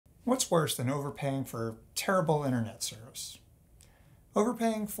What's worse than overpaying for terrible internet service?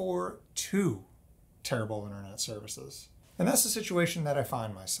 Overpaying for two terrible internet services. And that's the situation that I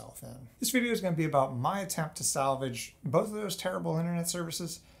find myself in. This video is going to be about my attempt to salvage both of those terrible internet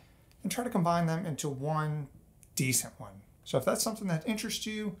services and try to combine them into one decent one. So if that's something that interests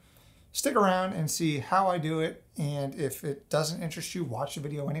you, stick around and see how I do it. And if it doesn't interest you, watch the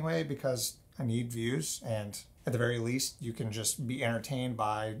video anyway, because I need views, and at the very least, you can just be entertained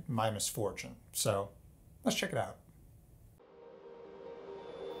by my misfortune. So let's check it out.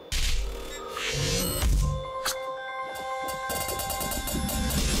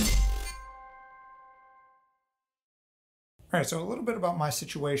 All right, so a little bit about my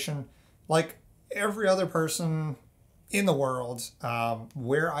situation. Like every other person in the world,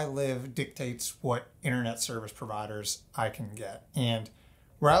 where I live dictates what internet service providers I can get. And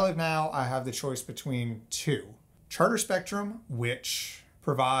where I live now, I have the choice between two. Charter Spectrum, which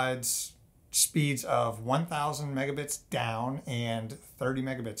provides speeds of 1,000 megabits down and 30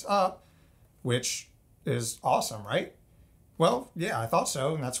 megabits up, which is awesome, right? Well, yeah, I thought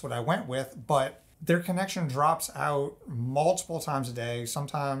so, and that's what I went with, but their connection drops out multiple times a day,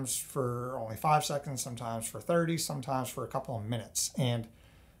 sometimes for only 5 seconds, sometimes for 30, sometimes for a couple of minutes. And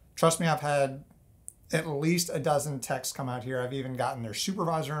trust me, I've had at least a dozen texts come out here. I've even gotten their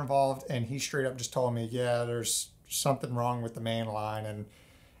supervisor involved, and he straight up just told me, yeah, there's something wrong with the main line, and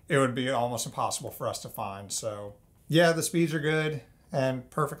it would be almost impossible for us to find. So yeah, the speeds are good and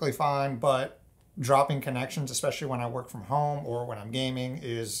perfectly fine, but dropping connections, especially when I work from home or when I'm gaming,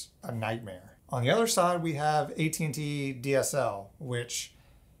 is a nightmare. On the other side, we have AT&T DSL, which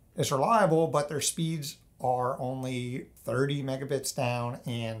is reliable, but their speeds are only 30 megabits down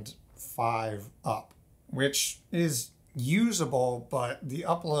and 5 up, which is usable, but the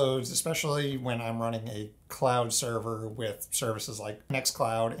uploads, especially when I'm running a cloud server with services like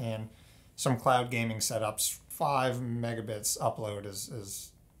Nextcloud and some cloud gaming setups, 5 megabits upload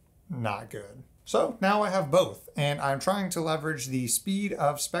is not good. So now I have both, and I'm trying to leverage the speed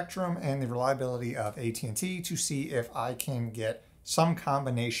of Spectrum and the reliability of AT&T to see if I can get some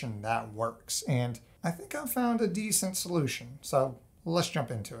combination that works. And I think I've found a decent solution, so let's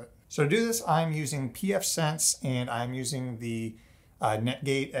jump into it. So to do this, I'm using pfSense, and I'm using the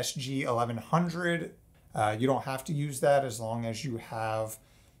Netgate SG1100. You don't have to use that as long as you have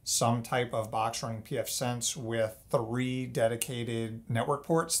some type of box running pfSense with 3 dedicated network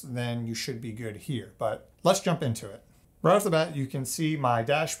ports, then you should be good here. But let's jump into it. Right off the bat, you can see my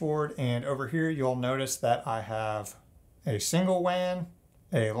dashboard, and over here you'll notice that I have a single WAN,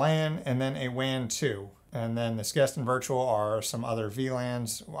 a LAN, and then a WAN 2. And then this guest and virtual are some other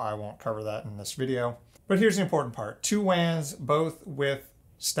VLANs. I won't cover that in this video. But here's the important part. 2 WANs, both with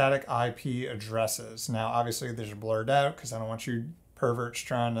static IP addresses. Now, obviously, these are blurred out because I don't want you perverts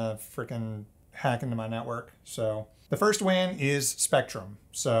trying to freaking hack into my network. So the first WAN is Spectrum.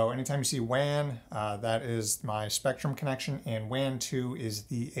 So anytime you see WAN, that is my Spectrum connection, and WAN 2 is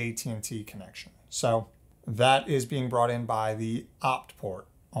the AT&T connection. So that is being brought in by the opt port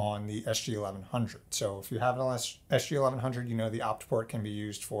on the SG1100. So if you have an SG1100, you know the opt port can be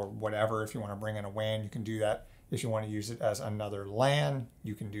used for whatever. If you want to bring in a WAN, you can do that. If you want to use it as another LAN,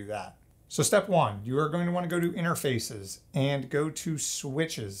 you can do that. So step 1, you are going to want to go to interfaces and go to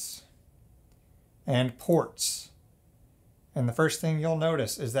switches and ports. And the first thing you'll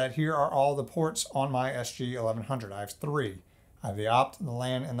notice is that here are all the ports on my SG1100. I have 3. I have the opt, the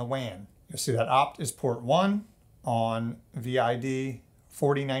LAN, and the WAN. You'll see that opt is port 1 on VID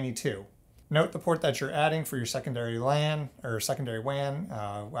 4092. Note the port that you're adding for your secondary LAN or secondary WAN.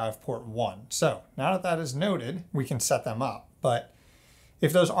 I have port 1. So now that that is noted, we can set them up. But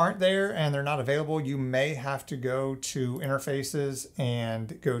if those aren't there and they're not available, you may have to go to interfaces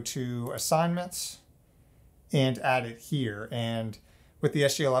and go to assignments and add it here. And with the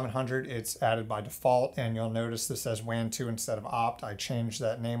SG1100, it's added by default, and you'll notice this says WAN 2 instead of opt. I changed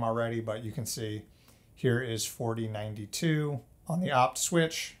that name already, but you can see here is 4092 on the opt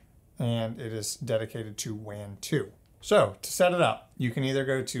switch, and it is dedicated to WAN 2. So to set it up, you can either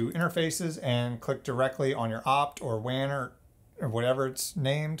go to interfaces and click directly on your opt or WAN or whatever it's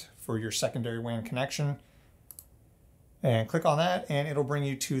named for your secondary WAN connection, and click on that, and it'll bring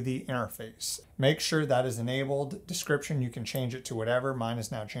you to the interface. Make sure that is enabled. Description, you can change it to whatever. Mine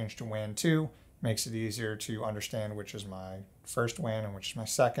is now changed to WAN 2. Makes it easier to understand which is my first WAN and which is my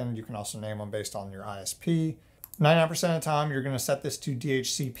second. You can also name them based on your ISP. 99% of the time, you're going to set this to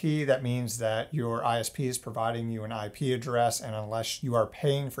DHCP. That means that your ISP is providing you an IP address, and unless you are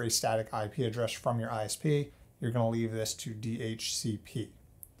paying for a static IP address from your ISP, you're going to leave this to DHCP.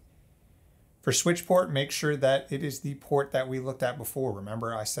 For switch port, make sure that it is the port that we looked at before.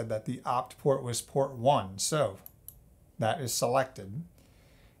 Remember, I said that the opt port was port 1, so that is selected.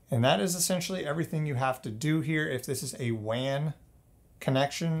 And that is essentially everything you have to do here. If this is a WAN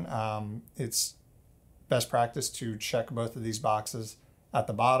connection, it's best practice to check both of these boxes at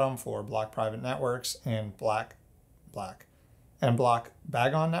the bottom for block private networks and block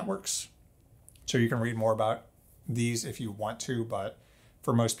bag-on networks. So you can read more about these if you want to, but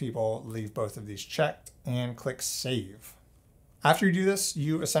for most people, leave both of these checked and click Save. After you do this,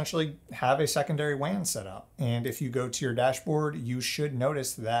 you essentially have a secondary WAN set up. And if you go to your dashboard, you should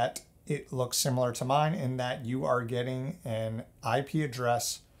notice that it looks similar to mine in that you are getting an IP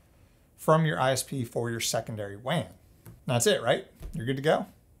address from your ISP for your secondary WAN. That's it, right? You're good to go?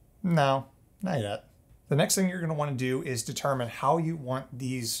 No, not yet. The next thing you're going to want to do is determine how you want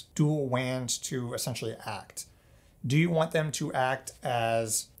these dual WANs to essentially act. Do you want them to act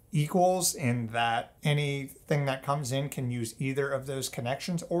as equals in that anything that comes in can use either of those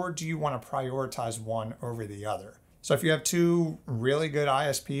connections, or do you want to prioritize one over the other? So if you have two really good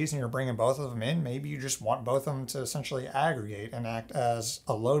ISPs and you're bringing both of them in, maybe you just want both of them to essentially aggregate and act as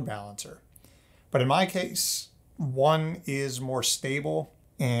a load balancer. But in my case, one is more stable,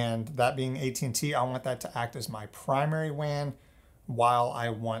 and that being AT&T, I want that to act as my primary WAN, while I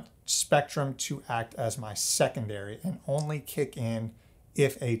want Spectrum to act as my secondary and only kick in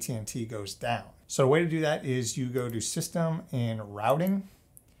if AT&T goes down. So the way to do that is you go to System and Routing.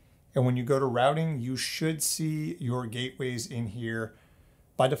 And when you go to Routing, you should see your gateways in here.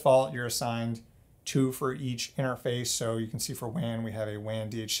 By default, you're assigned 2 for each interface. So you can see for WAN, we have a WAN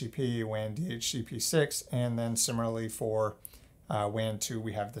DHCP, a WAN DHCP6, and then similarly for WAN 2,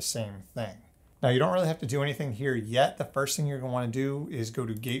 we have the same thing. Now, you don't really have to do anything here yet. The first thing you're going to want to do is go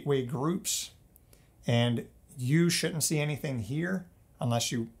to Gateway Groups, and you shouldn't see anything here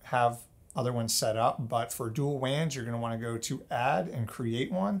unless you have other ones set up. But for dual WANs, you're going to want to go to Add and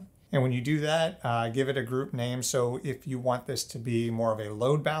create one. And when you do that, give it a group name. So if you want this to be more of a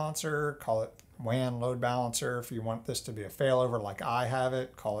load balancer, call it WAN load balancer. If you want this to be a failover like I have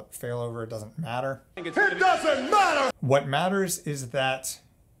it, call it failover. It doesn't matter. It doesn't matter! What matters is that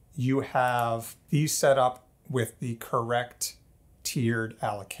you have these set up with the correct tiered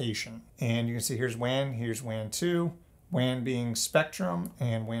allocation. And you can see here's WAN 2, WAN being Spectrum,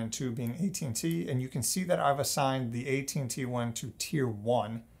 and WAN 2 being AT&T. And you can see that I've assigned the AT&T one to tier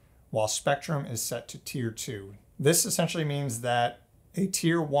 1, while Spectrum is set to tier 2. This essentially means that a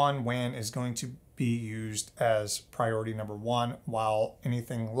tier 1 WAN is going to be used as priority number 1, while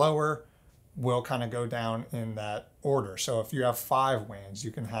anything lower will kind of go down in that order. So if you have 5 WANs,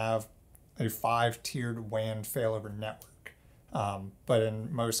 you can have a 5-tiered WAN failover network. But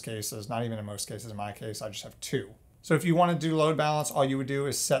in most cases, not even in most cases, in my case, I just have 2. So if you want to do load balance, all you would do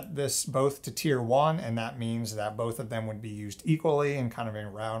is set this both to tier 1, and that means that both of them would be used equally in kind of a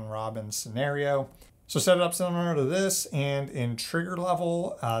round robin scenario. So set it up similar to this, and in trigger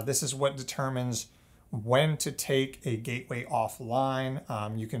level, this is what determines when to take a gateway offline.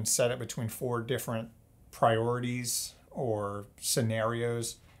 You can set it between 4 different priorities or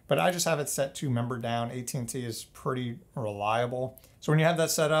scenarios, but I just have it set to member down. AT&T is pretty reliable. So when you have that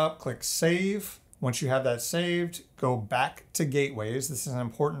set up, click Save. Once you have that saved, go back to gateways. This is an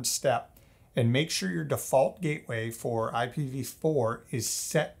important step, and make sure your default gateway for IPv4 is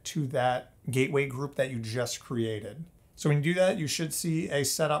set to that gateway group that you just created. So when you do that, you should see a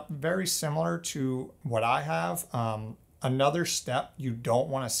setup very similar to what I have. Another step you don't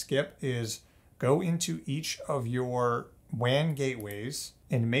want to skip is go into each of your WAN gateways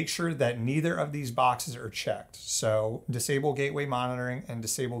and make sure that neither of these boxes are checked. So disable gateway monitoring and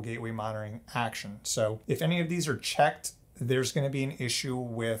disable gateway monitoring action. So if any of these are checked, there's going to be an issue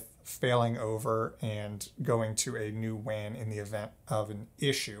with failing over and going to a new WAN in the event of an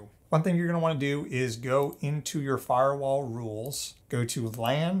issue. One thing you're going to want to do is go into your firewall rules, go to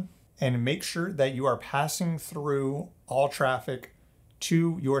LAN, and make sure that you are passing through all traffic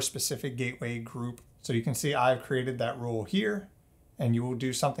to your specific gateway group. So you can see I've created that rule here, and you will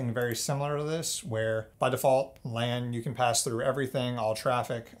do something very similar to this, where by default, LAN, you can pass through everything, all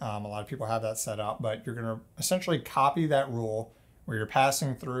traffic. A lot of people have that set up, but you're going to essentially copy that rule where you're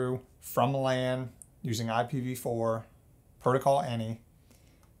passing through from LAN using IPv4, protocol any.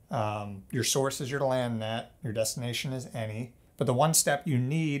 Your source is your LAN net, your destination is any. But the one step you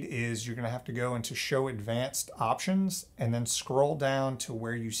need is you're going to have to go into Show Advanced Options and then scroll down to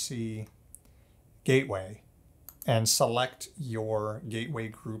where you see Gateway and select your gateway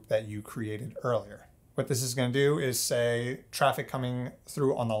group that you created earlier. What this is going to do is say traffic coming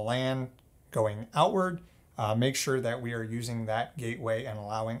through on the LAN going outward, make sure that we are using that gateway and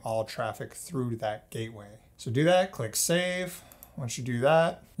allowing all traffic through that gateway. So do that, click save. Once you do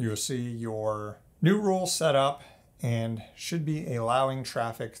that, you'll see your new rule set up and should be allowing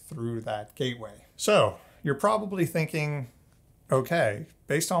traffic through that gateway. So you're probably thinking, okay,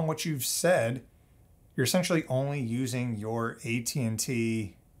 based on what you've said, you're essentially only using your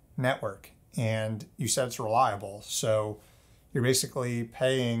AT&T network and you said it's reliable. So you're basically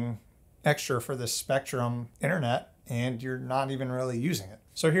paying extra for this Spectrum internet and you're not even really using it.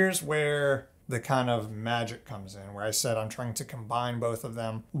 So here's where the kind of magic comes in, where I said I'm trying to combine both of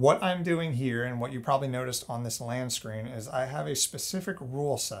them. What I'm doing here, and what you probably noticed on this LAN screen, is I have a specific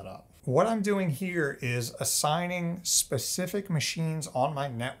rule set up. What I'm doing here is assigning specific machines on my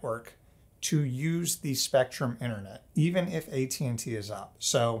network to use the Spectrum internet, even if AT&T is up.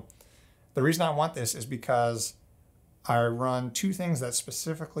 So the reason I want this is because I run two things that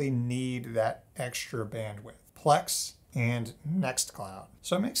specifically need that extra bandwidth: Plex and Nextcloud.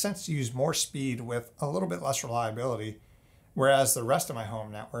 So it makes sense to use more speed with a little bit less reliability, whereas the rest of my home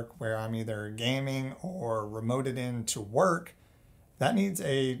network, where I'm either gaming or remoted in to work, that needs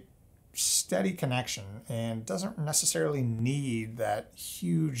a steady connection and doesn't necessarily need that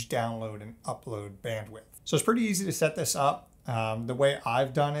huge download and upload bandwidth. So it's pretty easy to set this up. The way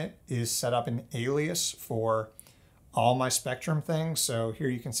I've done it is set up an alias for all my Spectrum things. So here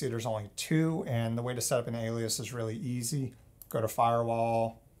you can see there's only two, and the way to set up an alias is really easy. Go to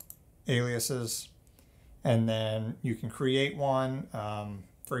Firewall, Aliases, and then you can create one.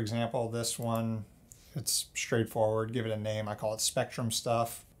 For example, this one, it's straightforward. Give it a name. I call it Spectrum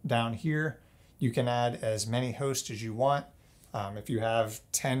Stuff. Down here, you can add as many hosts as you want. If you have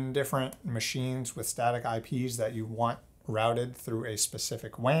 10 different machines with static IPs that you want routed through a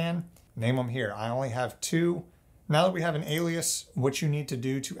specific WAN, name them here. I only have two. Now that we have an alias, what you need to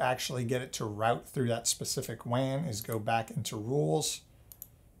do to actually get it to route through that specific WAN is go back into rules,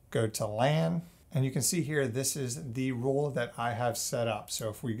 go to LAN, and you can see here, this is the rule that I have set up. So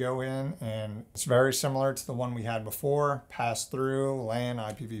if we go in, and it's very similar to the one we had before, pass through, LAN,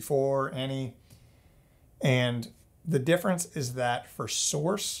 IPv4, any. And the difference is that for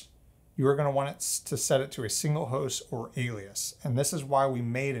source, you are going to want it to set it to a single host or alias. And this is why we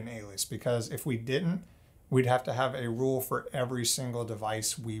made an alias, because if we didn't, we'd have to have a rule for every single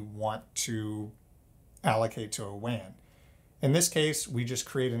device we want to allocate to a WAN. In this case, we just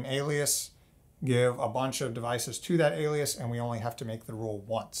create an alias, give a bunch of devices to that alias, and we only have to make the rule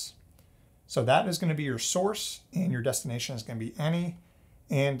once. So that is going to be your source, and your destination is going to be any.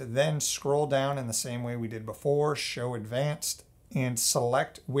 And then scroll down in the same way we did before, show advanced, and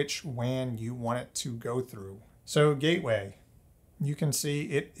select which WAN you want it to go through. So gateway, you can see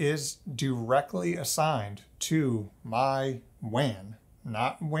it is directly assigned to my WAN,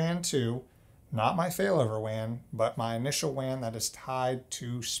 not WAN 2, not my failover WAN, but my initial WAN that is tied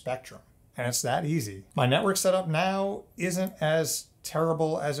to Spectrum. And it's that easy. My network setup now isn't as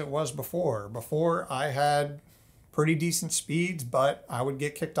terrible as it was before. Before I had pretty decent speeds, but I would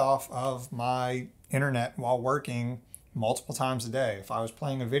get kicked off of my internet while working multiple times a day. If I was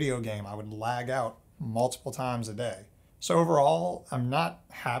playing a video game, I would lag out multiple times a day. So overall, I'm not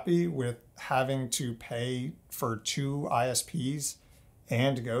happy with having to pay for two ISPs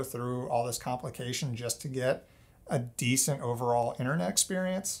and go through all this complication just to get a decent overall internet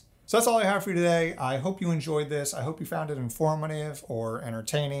experience. So that's all I have for you today. I hope you enjoyed this. I hope you found it informative or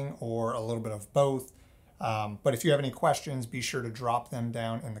entertaining or a little bit of both. But if you have any questions, be sure to drop them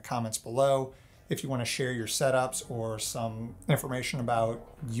down in the comments below. If you want to share your setups or some information about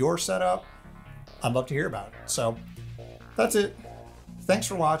your setup, I'd love to hear about it. So that's it. Thanks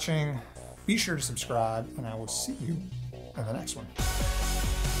for watching. Be sure to subscribe, and I will see you in the next one.